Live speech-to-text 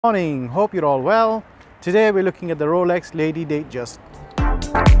Morning, hope you're all well. Today we're looking at the Rolex Lady Datejust.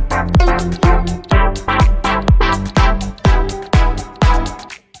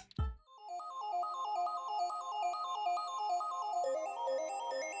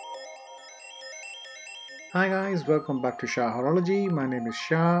 Hi guys, welcome back to Shah Horology. My name is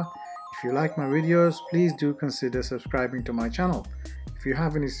Shah. If you like my videos, please do consider subscribing to my channel. If you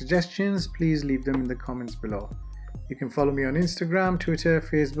have any suggestions, please leave them in the comments below. You can follow me on Instagram, Twitter,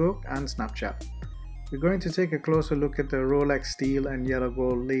 Facebook and Snapchat. We're going to take a closer look at the Rolex Steel and Yellow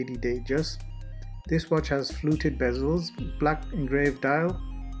Gold Lady Datejust. This watch has fluted bezels, black engraved dial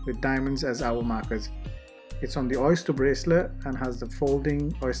with diamonds as hour markers. It's on the Oyster bracelet and has the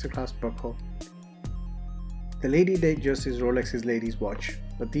folding Oyster clasp buckle. The Lady Datejust is Rolex's ladies' watch,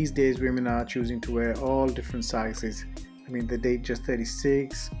 but these days women are choosing to wear all different sizes. I mean, the Datejust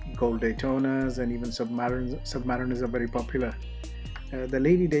 36, Gold Daytonas and even Submariners are very popular. The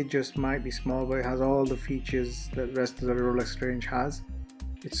Lady Datejust might be small, but it has all the features that the rest of the Rolex range has.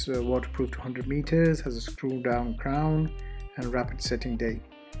 It's waterproof to 100 meters, has a screw down crown and rapid setting date.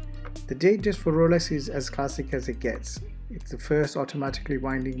 The Datejust for Rolex is as classic as it gets. It's the first automatically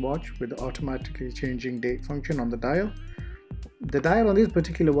winding watch with the automatically changing date function on the dial. The dial on this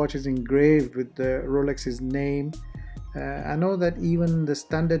particular watch is engraved with the Rolex's name. I know that even the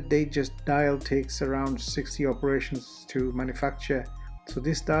standard Datejust dial takes around 60 operations to manufacture, so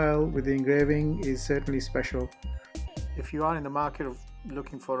this dial with the engraving is certainly special. If you are in the market of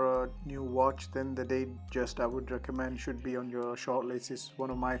looking for a new watch, then the Datejust I would recommend should be on your shortlist. It's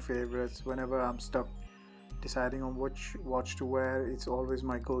one of my favorites. Whenever I'm stuck deciding on which watch to wear, it's always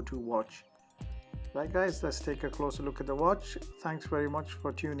my go-to watch. Right guys, let's take a closer look at the watch. Thanks very much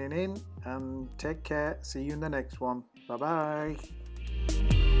for tuning in and take care. See you in the next one. Bye bye.